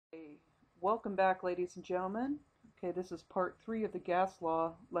Hey, welcome back, ladies and gentlemen. Okay, this is part 3 of the gas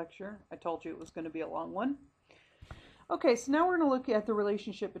law lecture. I told you it was going to be a long one. Okay, so now we're going to look at the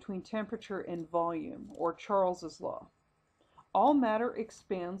relationship between temperature and volume, or Charles's law. All matter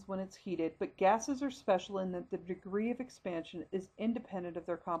expands when it's heated, but gases are special in that the degree of expansion is independent of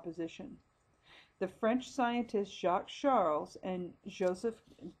their composition. The French scientists Jacques Charles and Joseph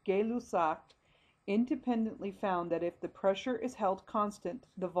Gay-Lussac independently found that if the pressure is held constant,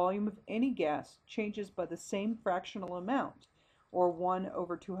 the volume of any gas changes by the same fractional amount, or 1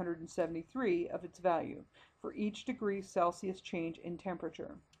 over 273 of its value, for each degree Celsius change in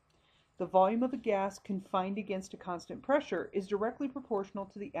temperature. The volume of a gas confined against a constant pressure is directly proportional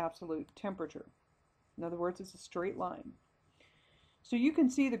to the absolute temperature. In other words, it's a straight line. So you can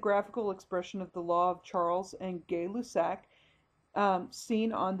see the graphical expression of the law of Charles and Gay-Lussac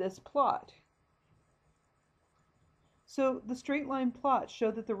seen on this plot. So the straight line plots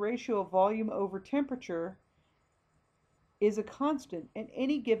show that the ratio of volume over temperature is a constant at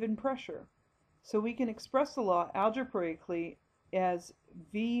any given pressure. So we can express the law algebraically as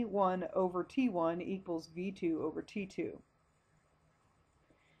V1 over T1 equals V2 over T2.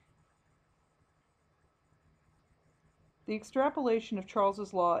 The extrapolation of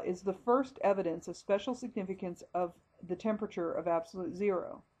Charles's law is the first evidence of special significance of the temperature of absolute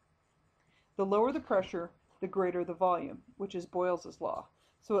zero. The lower the pressure, the greater the volume, which is Boyle's law.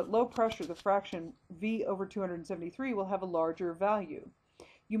 So at low pressure, the fraction V over 273 will have a larger value.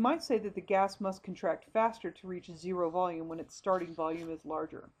 You might say that the gas must contract faster to reach zero volume when its starting volume is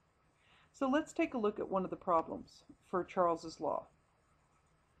larger. So let's take a look at one of the problems for Charles's law.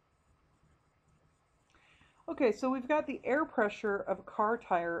 Okay, so we've got the air pressure of a car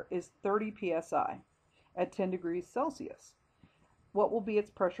tire is 30 psi at 10 degrees Celsius. What will be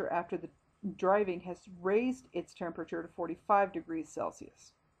its pressure after the driving has raised its temperature to 45 degrees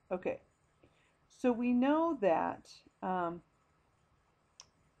Celsius? Okay, so we know that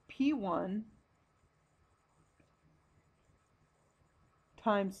P1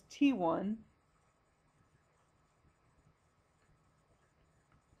 times T1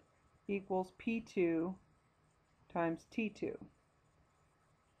 equals P2 times T2.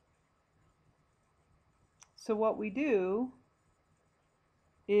 So what we do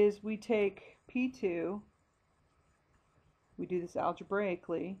is we take P2, we do this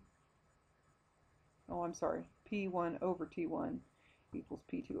algebraically, P1 over T1 equals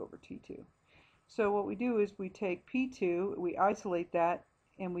P2 over T2. So what we do is we take P2, we isolate that,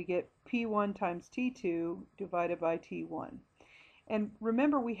 and we get P1 times T2 divided by T1. And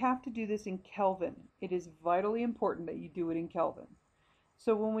remember, we have to do this in Kelvin. It is vitally important that you do it in Kelvin.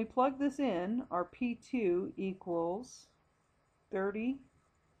 So when we plug this in, our P2 equals 30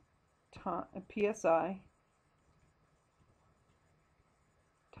 psi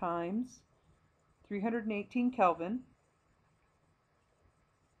times 318 Kelvin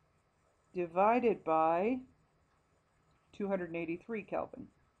divided by 283 Kelvin,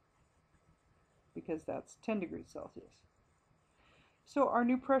 because that's 10 degrees Celsius. So our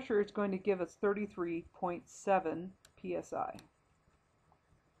new pressure is going to give us 33.7 psi.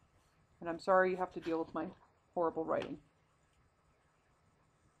 And I'm sorry you have to deal with my horrible writing.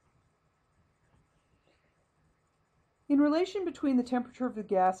 In relation between the temperature of the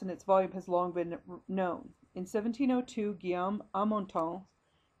gas and its volume has long been known. In 1702, Guillaume Amonton,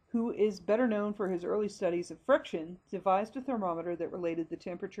 who is better known for his early studies of friction, devised a thermometer that related the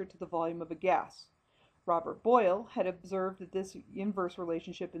temperature to the volume of a gas. Robert Boyle had observed this inverse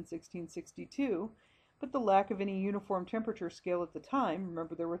relationship in 1662, but the lack of any uniform temperature scale at the time,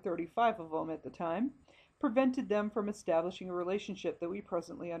 remember there were 35 of them at the time, prevented them from establishing a relationship that we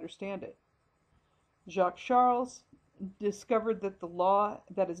presently understand it. Jacques Charles discovered that the law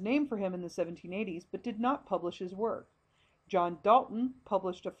that is named for him in the 1780s, but did not publish his work. John Dalton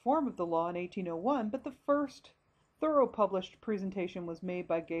published a form of the law in 1801, but the first thorough published presentation was made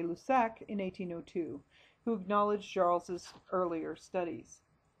by Gay-Lussac in 1802, who acknowledged Charles's earlier studies.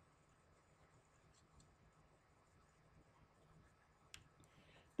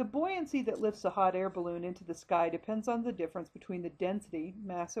 The buoyancy that lifts a hot air balloon into the sky depends on the difference between the density,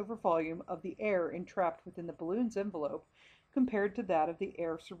 mass over volume, of the air entrapped within the balloon's envelope compared to that of the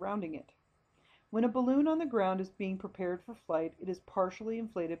air surrounding it. When a balloon on the ground is being prepared for flight, it is partially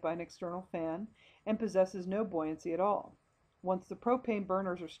inflated by an external fan and possesses no buoyancy at all. Once the propane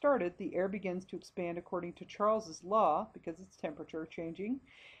burners are started, the air begins to expand according to Charles's law, because its temperature changing.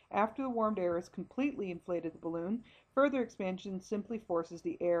 After the warmed air has completely inflated the balloon, further expansion simply forces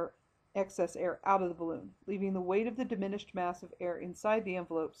the excess air out of the balloon, leaving the weight of the diminished mass of air inside the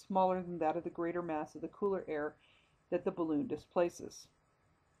envelope smaller than that of the greater mass of the cooler air that the balloon displaces.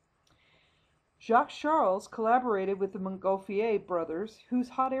 Jacques Charles collaborated with the Montgolfier brothers, whose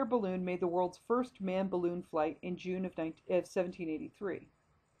hot air balloon made the world's first manned balloon flight in June of 1783.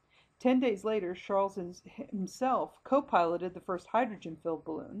 10 days later, Charles himself co-piloted the first hydrogen-filled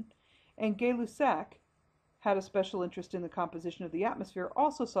balloon, and Gay-Lussac had a special interest in the composition of the atmosphere,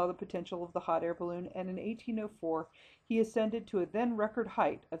 also saw the potential of the hot air balloon, and in 1804 he ascended to a then record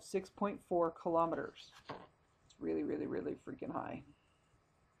height of 6.4 kilometers. It's really, really, really freaking high.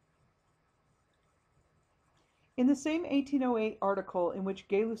 In the same 1808 article in which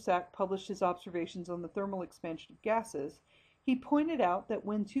Gay-Lussac published his observations on the thermal expansion of gases, he pointed out that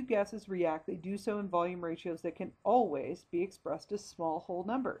when two gases react, they do so in volume ratios that can always be expressed as small whole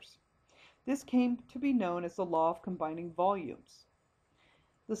numbers. This came to be known as the law of combining volumes.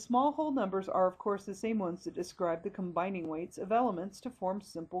 The small whole numbers are, of course, the same ones that describe the combining weights of elements to form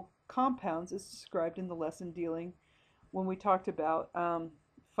simple compounds, as described in the lesson dealing when we talked about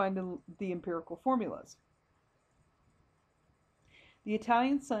finding the empirical formulas. The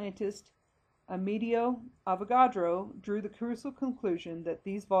Italian scientist Amedeo Avogadro drew the crucial conclusion that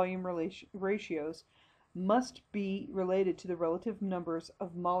these volume ratios must be related to the relative numbers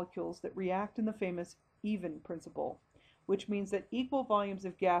of molecules that react in the famous even principle, which means that equal volumes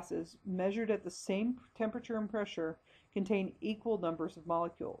of gases measured at the same temperature and pressure contain equal numbers of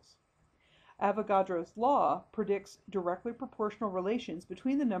molecules. Avogadro's law predicts directly proportional relations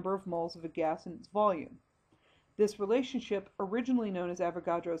between the number of moles of a gas and its volume. This relationship, originally known as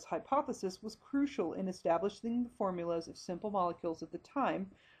Avogadro's hypothesis, was crucial in establishing the formulas of simple molecules at the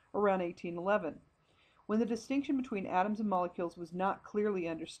time, around 1811, when the distinction between atoms and molecules was not clearly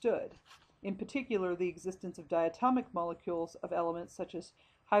understood. In particular, the existence of diatomic molecules of elements such as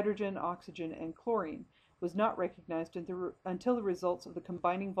hydrogen, oxygen, and chlorine was not recognized until the results of the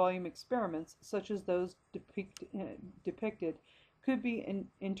combining volume experiments, such as those depicted, could be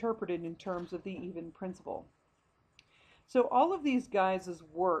interpreted in terms of the even principle. So all of these guys'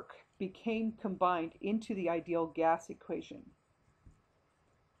 work became combined into the ideal gas equation.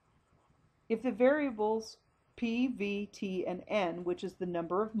 If the variables P, V, T, and N, which is the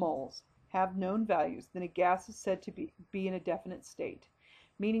number of moles, have known values, then a gas is said to be in a definite state,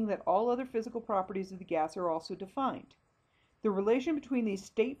 meaning that all other physical properties of the gas are also defined. The relation between these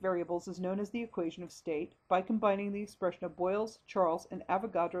state variables is known as the equation of state by combining the expression of Boyle's, Charles, and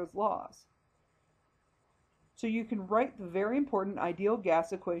Avogadro's laws. So you can write the very important ideal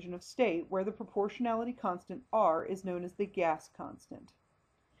gas equation of state, where the proportionality constant R is known as the gas constant.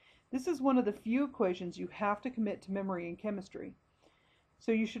 This is one of the few equations you have to commit to memory in chemistry.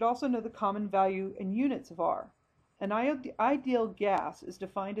 So you should also know the common value and units of R. An ideal gas is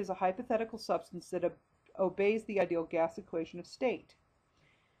defined as a hypothetical substance that obeys the ideal gas equation of state.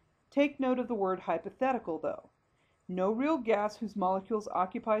 Take note of the word hypothetical, though. No real gas whose molecules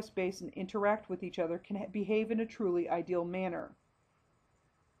occupy space and interact with each other can behave in a truly ideal manner.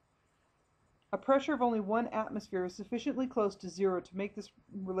 A pressure of only 1 atmosphere is sufficiently close to zero to make this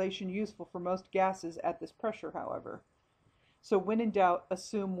relation useful for most gases at this pressure, however. So when in doubt,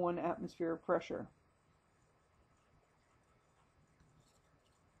 assume 1 atmosphere of pressure.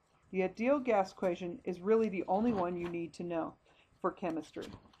 The ideal gas equation is really the only one you need to know for chemistry.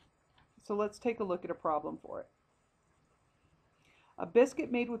 So let's take a look at a problem for it. A biscuit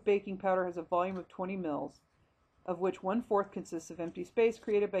made with baking powder has a volume of 20 mils, of which 1/4 consists of empty space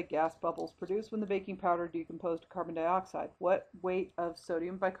created by gas bubbles produced when the baking powder decomposed to carbon dioxide. What weight of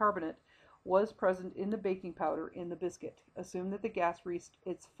sodium bicarbonate was present in the baking powder in the biscuit? Assume that the gas reached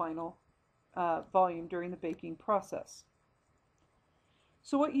its final volume during the baking process.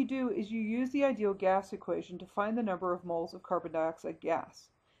 So what you do is you use the ideal gas equation to find the number of moles of carbon dioxide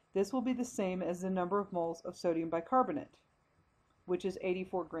gas. This will be the same as the number of moles of sodium bicarbonate, which is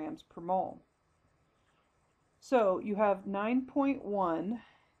 84 grams per mole. So you have 9.1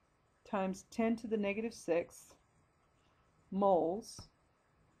 times 10 to the negative 6 moles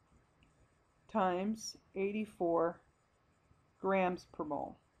times 84 grams per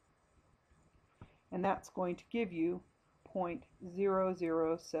mole. And that's going to give you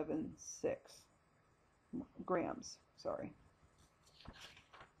 0.0076 grams, sorry.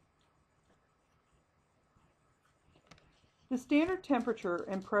 The standard temperature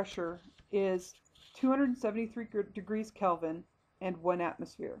and pressure is 273 degrees Kelvin and 1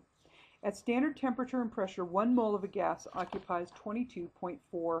 atmosphere. At standard temperature and pressure, 1 mole of a gas occupies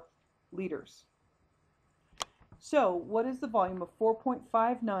 22.4 liters. So, what is the volume of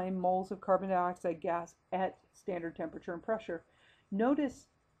 4.59 moles of carbon dioxide gas at standard temperature and pressure? Notice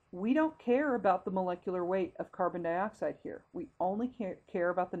we don't care about the molecular weight of carbon dioxide here. We only care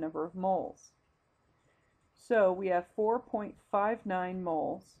about the number of moles. So we have 4.59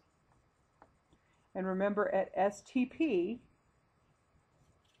 moles And remember, at STP,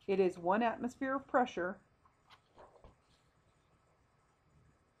 it is 1 atmosphere of pressure,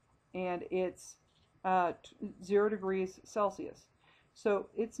 and it's 0 degrees Celsius. So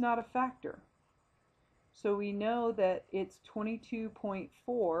it's not a factor. So we know that it's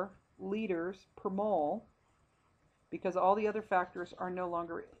 22.4 liters per mole because all the other factors are no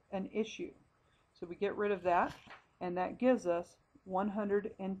longer an issue. So we get rid of that, and that gives us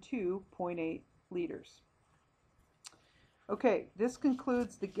 102.8 liters. Okay, this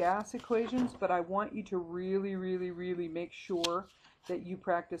concludes the gas equations, but I want you to really make sure that you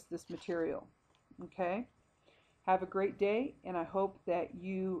practice this material. Okay? Have a great day, and I hope that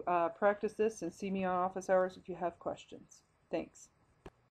you practice this and see me on office hours if you have questions. Thanks.